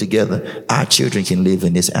build together, our children can live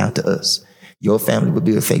in this after us. Your family will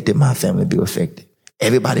be affected. My family will be affected.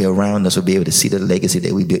 Everybody around us will be able to see the legacy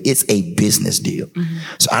that we build. It's a business deal.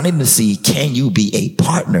 So I need to see, can you be a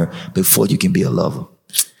partner before you can be a lover?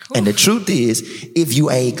 And the truth is, if you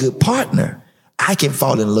are a good partner, I can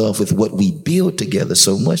fall in love with what we build together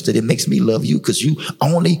so much that it makes me love you, because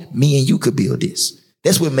only me and you could build this.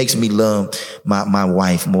 That's what makes me love my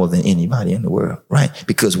wife more than anybody in the world, right?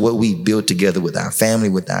 Because what we built together with our family,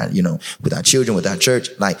 with our children, with our church,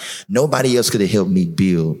 like nobody else could have helped me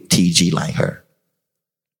build TG like her,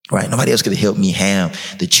 right? Nobody else could have helped me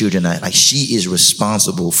have the children. Like she is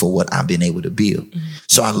responsible for what I've been able to build.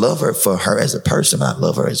 So I love her for her as a person, but I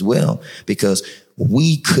love her as well because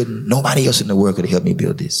nobody else in the world could have helped me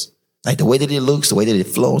build this. Like the way that it looks, the way that it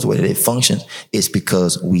flows, the way that it functions, it's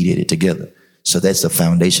because we did it together. So that's the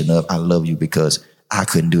foundation of I love you because I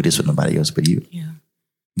couldn't do this with nobody else but you. Yeah.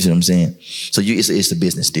 You see what I'm saying? So it's a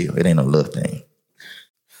business deal. It ain't a love thing.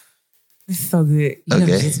 It's so good. You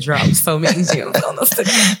okay. Just dropped so many gems on us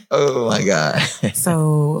today. Oh my God.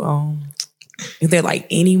 So is there like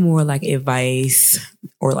any more like advice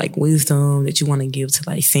or like wisdom that you want to give to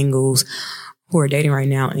like singles who are dating right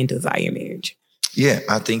now and desire marriage? Yeah,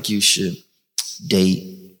 I think you should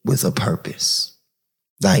date with a purpose.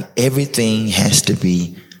 Like everything has to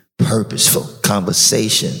be purposeful.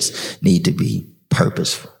 Conversations need to be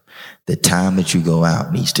purposeful. The time that you go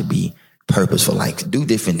out needs to be purposeful. Like do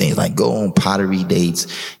different things, like go on pottery dates,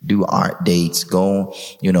 do art dates, go,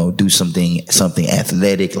 do something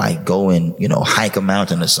athletic, like go and, hike a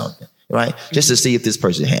mountain or something. right? Just to see if this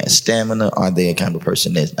person has stamina. Are they a kind of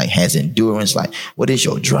person that like has endurance? Like, what is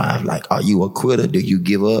your drive? Like, are you a quitter? Do you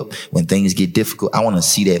give up when things get difficult? I want to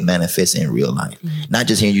see that manifest in real life. Not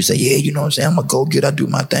just hearing you say, yeah, you know what I'm saying? I'm going to go get, I do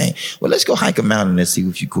my thing. Well, let's go hike a mountain and see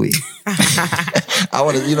if you quit. I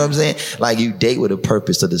want to, you know what I'm saying? Like, you date with a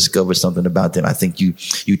purpose to discover something about them. I think you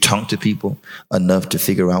talk to people enough to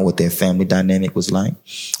figure out what their family dynamic was like.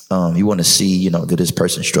 You want to see, you know, did this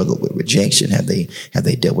person struggle with rejection? Have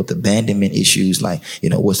they dealt with abandonment issues? Like, you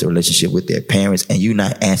know, what's the relationship with their parents? And you're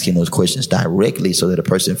not asking those questions directly so that a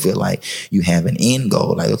person feel like you have an end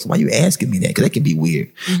goal. Like, why are you asking me that? Because that can be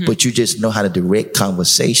weird. But you just know how to direct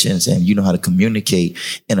conversations, and you know how to communicate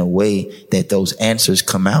in a way that those answers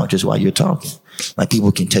come out just while you're talking. Like,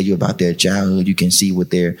 people can tell you about their childhood. You can see what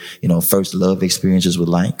their, you know, first love experiences were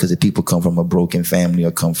like. Because if people come from a broken family or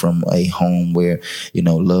come from a home where, you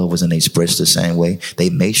know, love wasn't expressed the same way, they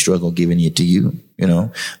may struggle giving it to you, you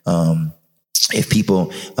know. If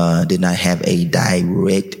people did not have a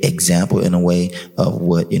direct example in a way of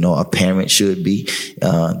what, you know, a parent should be,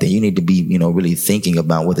 then you need to be, you know, really thinking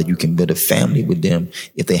about whether you can build a family with them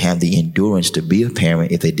if they have the endurance to be a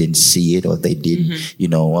parent, if they didn't see it, or if they didn't, you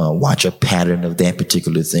know, watch a pattern of that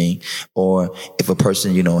particular thing. Or if a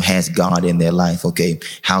person, you know, has God in their life, okay,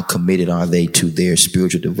 how committed are they to their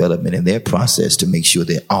spiritual development and their process to make sure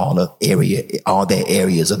that all their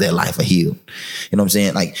areas of their life are healed? You know what I'm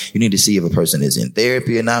saying? Like, you need to see if a person is in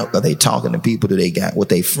therapy or not. Are they talking to people? Do they got what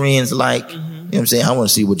they friends like? You know what I'm saying? I want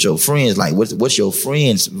to see what your friends like. What's your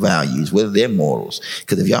friends' values? What are their morals?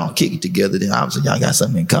 Because if y'all kick it together, then obviously y'all got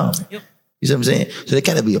something in common. Yep. You see what I'm saying? So there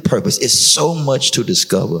gotta be a purpose. It's so much to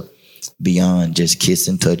discover beyond just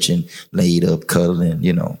kissing, touching, laid up, cuddling.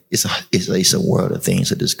 You know, it's a world of things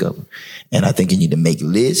to discover. And I think you need to make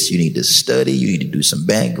lists. You need to study. You need to do some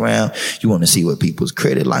background. You want to see what people's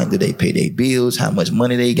credit like. Do they pay their bills? How much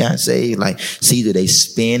money they got saved? Like, see, do they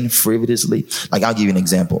spend frivolously? Like, I'll give you an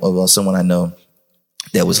example of someone I know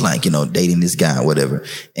that was like, you know, dating this guy or whatever.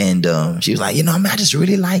 And she was like, you know, I just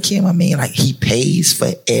really like him. I mean, like, he pays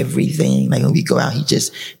for everything. Like, when we go out, he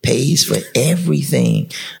just pays for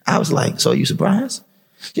everything. I was like, so are you surprised?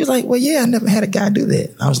 She was like, well, yeah, I never had a guy do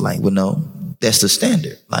that. I was like, well, no, that's the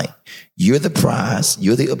standard. Like, you're the prize.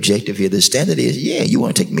 You're the objective here. The standard is, yeah, you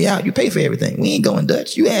want to take me out. You pay for everything. We ain't going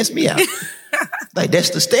Dutch. You ask me out. Like, that's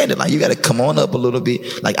the standard. Like, you got to come on up a little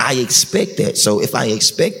bit. Like, I expect that. So if I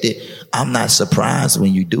expect it, I'm not surprised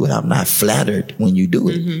when you do it. I'm not flattered when you do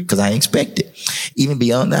it because I expect it. Even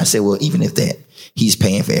beyond that, I said, well, even if that, he's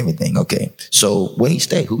paying for everything. Okay. So where he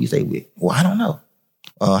stay? Who he stay with? Well, I don't know.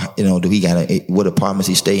 You know, do he got what apartments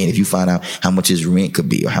he stay in? If you find out how much his rent could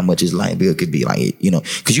be or how much his light bill could be, like, you know,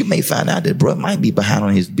 because you may find out that bro might be behind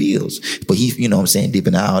on his bills, but he, you know what I'm saying,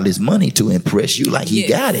 dipping out all his money to impress you like he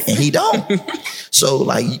got it and he don't. So,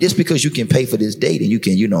 like, just because you can pay for this date and you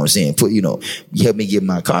can, you know what I'm saying, put, you know, help me get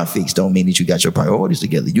my car fixed don't mean that you got your priorities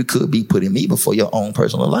together. You could be putting me before your own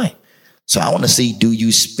personal life. So I want to see, do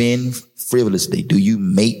you spend frivolously? Do you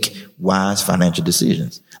make wise financial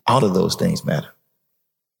decisions? All of those things matter.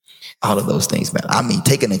 All of those things matter. I mean,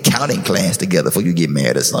 take an accounting class together before you get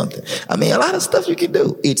married or something. I mean, a lot of stuff you can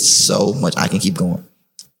do. It's so much. I can keep going.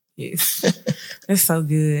 Yes. That's so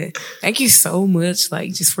good. Thank you so much,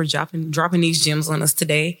 like, just for dropping these gems on us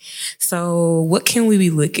today. So what can we be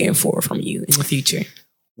looking for from you in the future?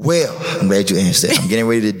 Well, I'm glad you asked that. I'm getting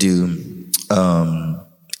ready to do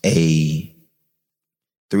a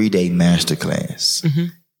 3-day masterclass.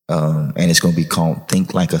 And it's going to be called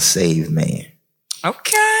Think Like a Saved Man.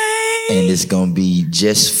 Okay. And it's going to be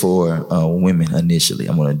just for women initially.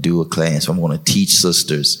 I'm going to do a class. I'm going to teach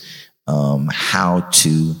sisters how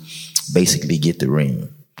to basically get the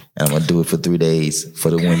ring. And I'm going to do it for 3 days for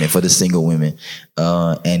the women, for the single women.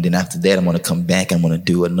 And then after that, I'm going to come back. I'm going to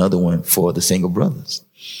do another one for the single brothers.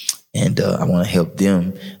 And I want to help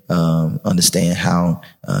them understand how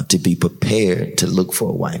to be prepared to look for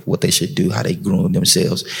a wife, what they should do, how they groom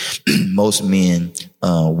themselves. Most men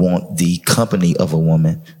want the company of a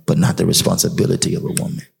woman, but not the responsibility of a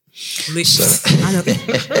woman.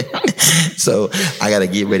 So I got to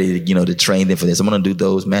get ready to, you know, to train them for this. I'm going to do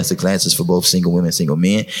those master classes for both single women and single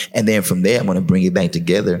men. And then from there, I'm going to bring it back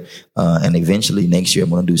together. And eventually next year,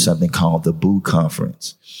 I'm going to do something called the Boo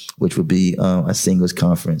Conference, which would be a singles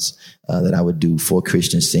conference that I would do for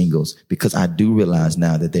Christian singles, because I do realize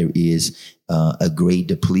now that there is a great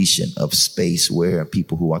depletion of space where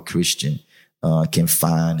people who are Christian can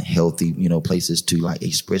find healthy, you know, places to like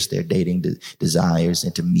express their dating desires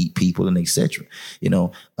and to meet people and etc. You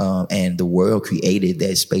know, and the world created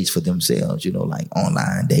that space for themselves, you know, like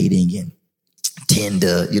online dating and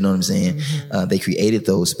tender, you know what I'm saying? They created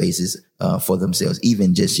those spaces for themselves,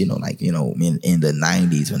 even just, in the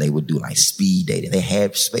 90s when they would do like speed dating, they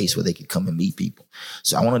had space where they could come and meet people.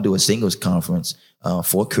 So I want to do a singles conference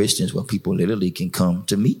for Christians where people literally can come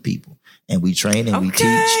to meet people. And we train and we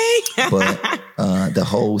teach, but the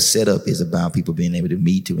whole setup is about people being able to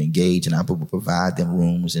meet, to engage, and I will provide them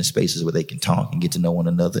rooms and spaces where they can talk and get to know one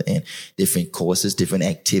another, and different courses, different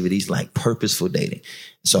activities like purposeful dating.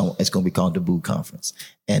 So it's going to be called the Boo Conference.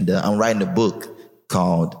 And I'm writing a book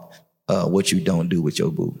called What You Don't Do With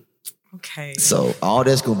Your Boo. Okay. So all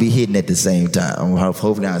that's going to be hidden at the same time. I'm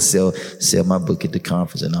hoping I'll sell my book at the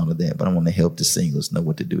conference and all of that. But I want to help the singles know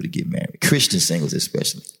what to do to get married. Christian singles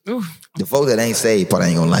especially. Ooh. The folks that ain't saved probably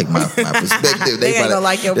ain't going to like my perspective. They ain't going to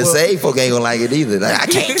like your book. The saved folk ain't going to like it either. Like, I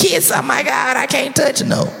can't kiss. Oh my God, I can't touch it.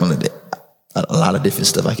 No, a lot of different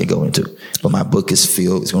stuff I can go into. But my book is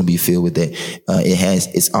filled. It's going to be filled with that.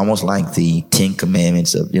 It's almost like the 10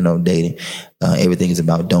 commandments of, dating. Everything is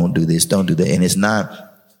about don't do this, don't do that. And it's not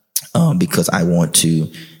because I want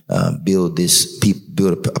to build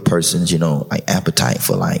a person's, like appetite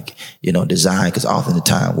for desire. Because often the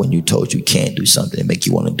time when you're told you can't do something, it make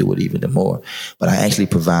you want to do it even more. But I actually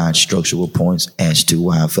provide structural points as to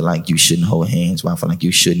why I feel like you shouldn't hold hands, why I feel like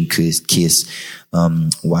you shouldn't kiss,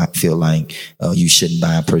 why I feel like you shouldn't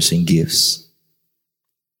buy a person gifts.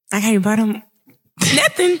 I can't buy them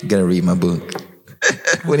nothing. You gotta read my book.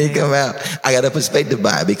 When he come out, I got a perspective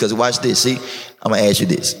by it, because watch this. See, I'm gonna ask you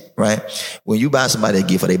this, right? When you buy somebody a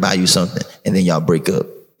gift or they buy you something and then y'all break up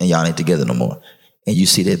and y'all ain't together no more, and you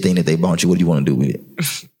see that thing that they bought you, what do you want to do with it?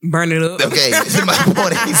 Burn it up. Okay, my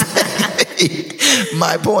point.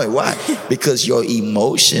 My point. Why? Because your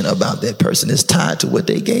emotion about that person is tied to what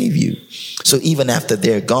they gave you. So even after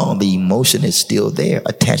they're gone, the emotion is still there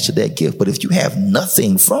attached to that gift. But if you have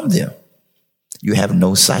nothing from them, you have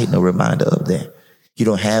no sight, no reminder of that. You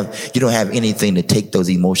don't have anything to take those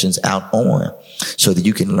emotions out on, so that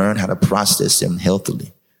you can learn how to process them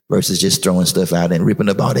healthily, versus just throwing stuff out and ripping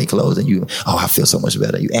up all their clothes and I feel so much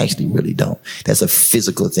better. You actually really don't. That's a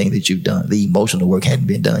physical thing that you've done. The emotional work hadn't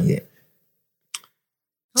been done yet.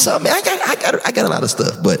 So I got a lot of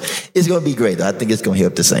stuff, but it's going to be great though. I think it's going to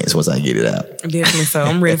help the saints once I get it out. Definitely so.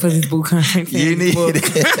 I'm ready for this book conference. You need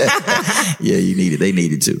it. Yeah, you need it. They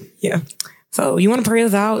need it too. Yeah. So you want to pray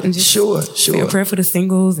us out and just sure. Pray for the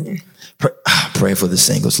singles and pray for the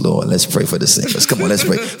singles, Lord. Let's pray for the singles. Come on, let's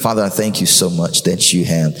pray. Father, I thank you so much that you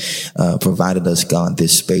have provided us, God,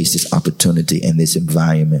 this space, this opportunity, and this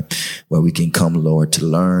environment where we can come, Lord, to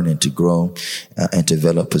learn and to grow and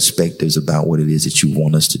develop perspectives about what it is that you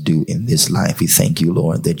want us to do in this life. We thank you,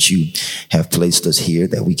 Lord, that you have placed us here,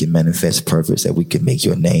 that we can manifest purpose, that we can make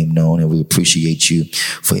your name known, and we appreciate you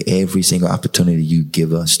for every single opportunity you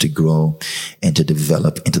give us to grow and to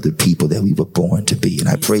develop into the people that we were born to be. And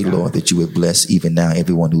I pray, Lord, that you would bless even now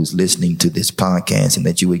everyone who's listening to this podcast, and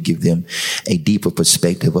that you would give them a deeper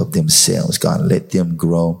perspective of themselves. God, let them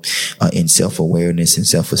grow in self-awareness and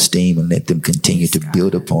self-esteem, and let them continue to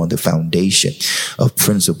build upon the foundation of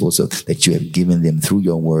principles that you have given them through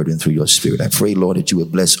your word and through your spirit. I pray, Lord, that you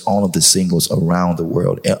would bless all of the singles around the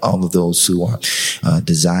world, and all of those who are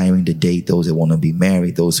desiring to date, those that want to be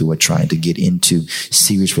married, those who are trying to get into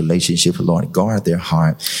serious relationships. Lord, guard their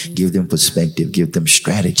heart, give them perspective, give them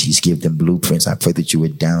strategies, give them blueprints. I pray that you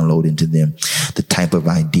would download into them the type of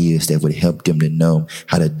ideas that would help them to know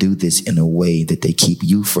how to do this in a way that they keep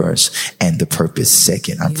you first and the purpose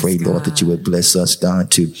second. I pray, Lord, that you would bless us,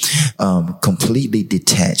 God, to completely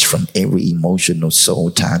detach from every emotional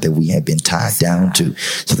soul tie that we have been tied down to,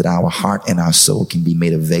 so that our heart and our soul can be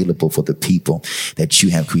made available for the people that you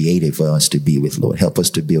have created for us to be with, Lord. Help us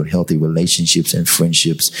to build healthy relationships and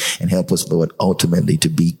friendships, and help us, Lord, ultimately to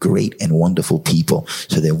be great and wonderful people,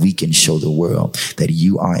 so that we can show the world that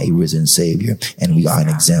you are a risen Savior, and we are an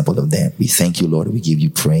example of that. We thank you, Lord, and we give you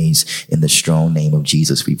praise. In the strong name of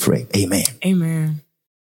Jesus we pray. Amen. Amen.